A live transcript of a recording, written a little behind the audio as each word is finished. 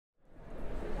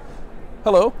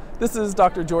Hello, this is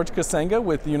Dr. George Kasenga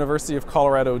with the University of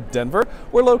Colorado, Denver.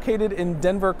 We're located in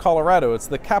Denver, Colorado. It's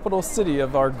the capital city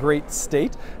of our great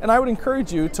state, and I would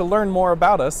encourage you to learn more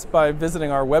about us by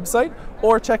visiting our website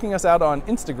or checking us out on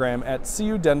Instagram at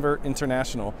CU Denver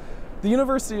International. The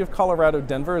University of Colorado,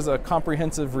 Denver is a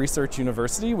comprehensive research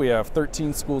university. We have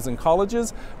 13 schools and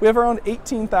colleges. We have around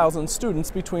 18,000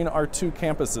 students between our two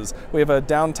campuses. We have a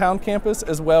downtown campus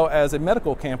as well as a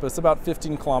medical campus about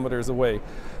 15 kilometers away.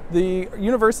 The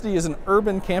university is an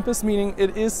urban campus, meaning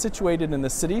it is situated in the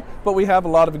city, but we have a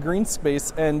lot of green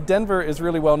space, and Denver is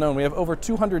really well known. We have over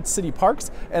 200 city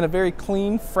parks and a very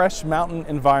clean, fresh mountain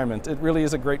environment. It really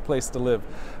is a great place to live.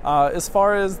 As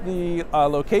far as the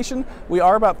location, we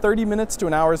are about 30 minutes to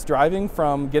an hour's driving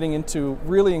from getting into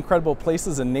really incredible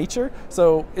places in nature,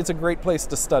 so it's a great place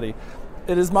to study.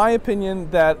 It is my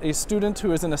opinion that a student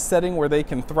who is in a setting where they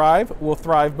can thrive will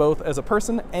thrive both as a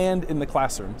person and in the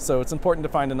classroom. So it's important to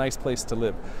find a nice place to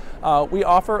live. We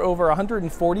offer over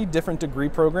 140 different degree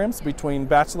programs between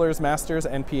bachelor's, master's,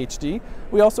 and PhD.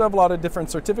 We also have a lot of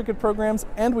different certificate programs,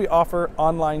 and we offer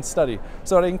online study.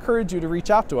 So I'd encourage you to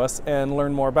reach out to us and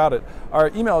learn more about it.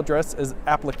 Our email address is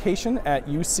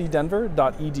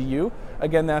application@ucdenver.edu.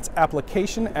 Again, that's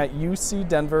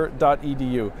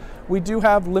application@ucdenver.edu. We do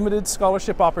have limited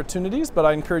scholarship opportunities, but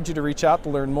I encourage you to reach out to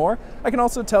learn more. I can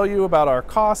also tell you about our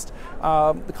cost,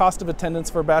 the cost of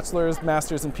attendance for bachelor's,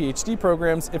 master's, and PhD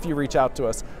programs if you reach out to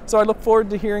us. So I look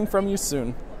forward to hearing from you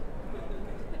soon.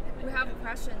 We have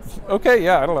questions. Okay,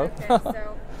 yeah, I don't know. Okay,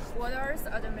 so what are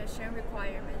the admission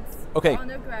requirements? Okay.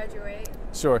 Undergraduate.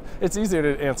 Sure, it's easier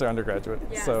to answer undergraduate.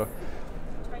 Yes. So,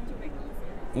 Trying to make it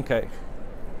easier. okay.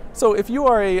 So if you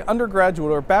are an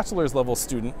undergraduate or bachelor's level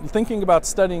student thinking about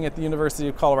studying at the University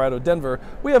of Colorado, Denver,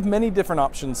 we have many different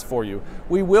options for you.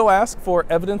 We will ask for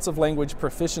evidence of language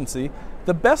proficiency.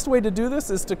 The best way to do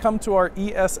this is to come to our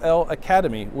ESL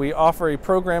Academy. We offer a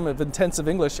program of intensive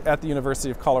English at the University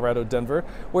of Colorado, Denver,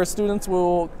 where students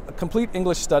will complete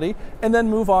English study and then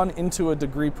move on into a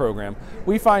degree program.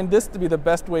 We find this to be the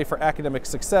best way for academic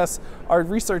success. Our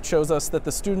research shows us that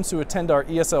the students who attend our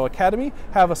ESL Academy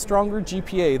have a stronger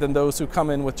GPA than those who come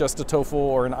in with just a TOEFL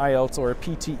or an IELTS or a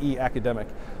PTE academic.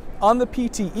 On the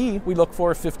PTE, we look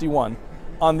for 51.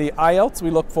 On the IELTS, we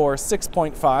look for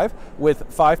 6.5 with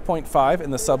 5.5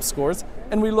 in the sub-scores,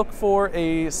 and we look for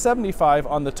a 75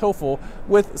 on the TOEFL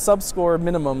with sub-score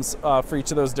minimums for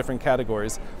each of those different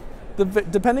categories.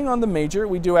 Depending on the major,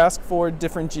 we do ask for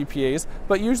different GPAs,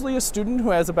 but usually a student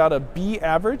who has about a B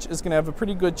average is going to have a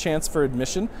pretty good chance for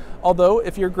admission. Although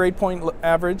if your grade point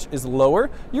average is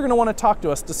lower, you're going to want to talk to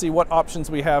us to see what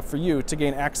options we have for you to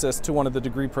gain access to one of the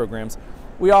degree programs.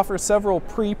 We offer several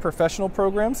pre-professional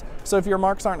programs, so if your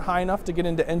marks aren't high enough to get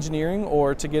into engineering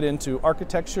or to get into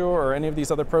architecture or any of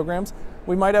these other programs,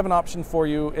 we might have an option for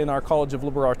you in our College of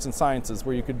Liberal Arts and Sciences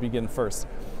where you could begin first.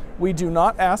 We do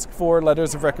not ask for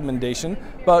letters of recommendation,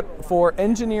 but for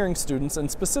engineering students, and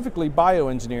specifically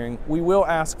bioengineering, we will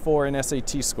ask for an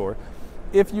SAT score.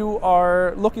 If you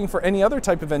are looking for any other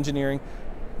type of engineering,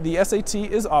 the SAT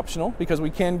is optional because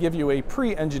we can give you a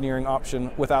pre-engineering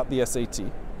option without the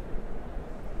SAT.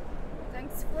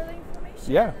 Thanks for the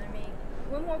information. Yeah.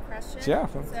 One more question. Yeah.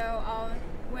 So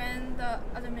when the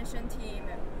admission team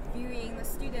viewing the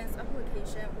student's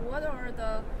application, what are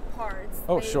the parts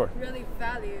they really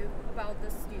value about the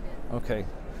student? Okay.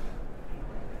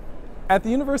 At the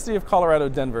University of Colorado,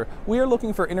 Denver, we are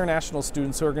looking for international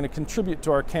students who are going to contribute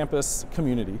to our campus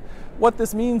community. What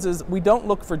this means is we don't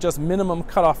look for just minimum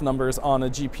cutoff numbers on a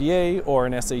GPA or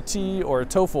an SAT or a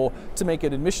TOEFL to make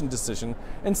an admission decision.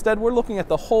 Instead, we're looking at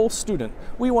the whole student.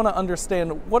 We want to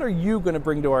understand what are you going to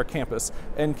bring to our campus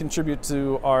and contribute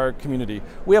to our community.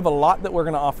 We have a lot that we're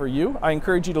going to offer you. I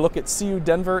encourage you to look at CU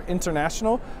Denver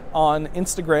International on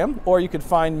Instagram, or you could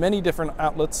find many different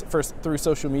outlets through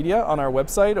social media on our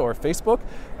website or Facebook,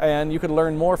 and you could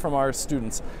learn more from our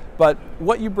students. But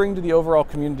what you bring to the overall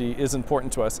community is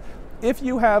important to us. If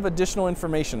you have additional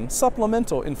information,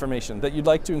 supplemental information that you'd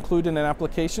like to include in an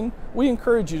application, we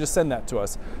encourage you to send that to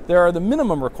us. There are the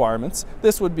minimum requirements.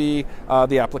 This would be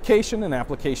the application, an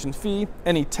application fee,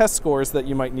 any test scores that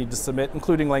you might need to submit,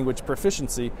 including language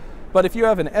proficiency. But if you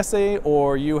have an essay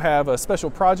or you have a special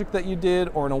project that you did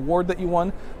or an award that you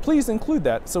won, please include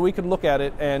that so we can look at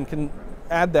it and can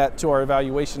add that to our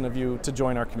evaluation of you to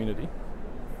join our community.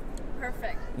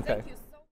 Perfect. Okay. Thank you.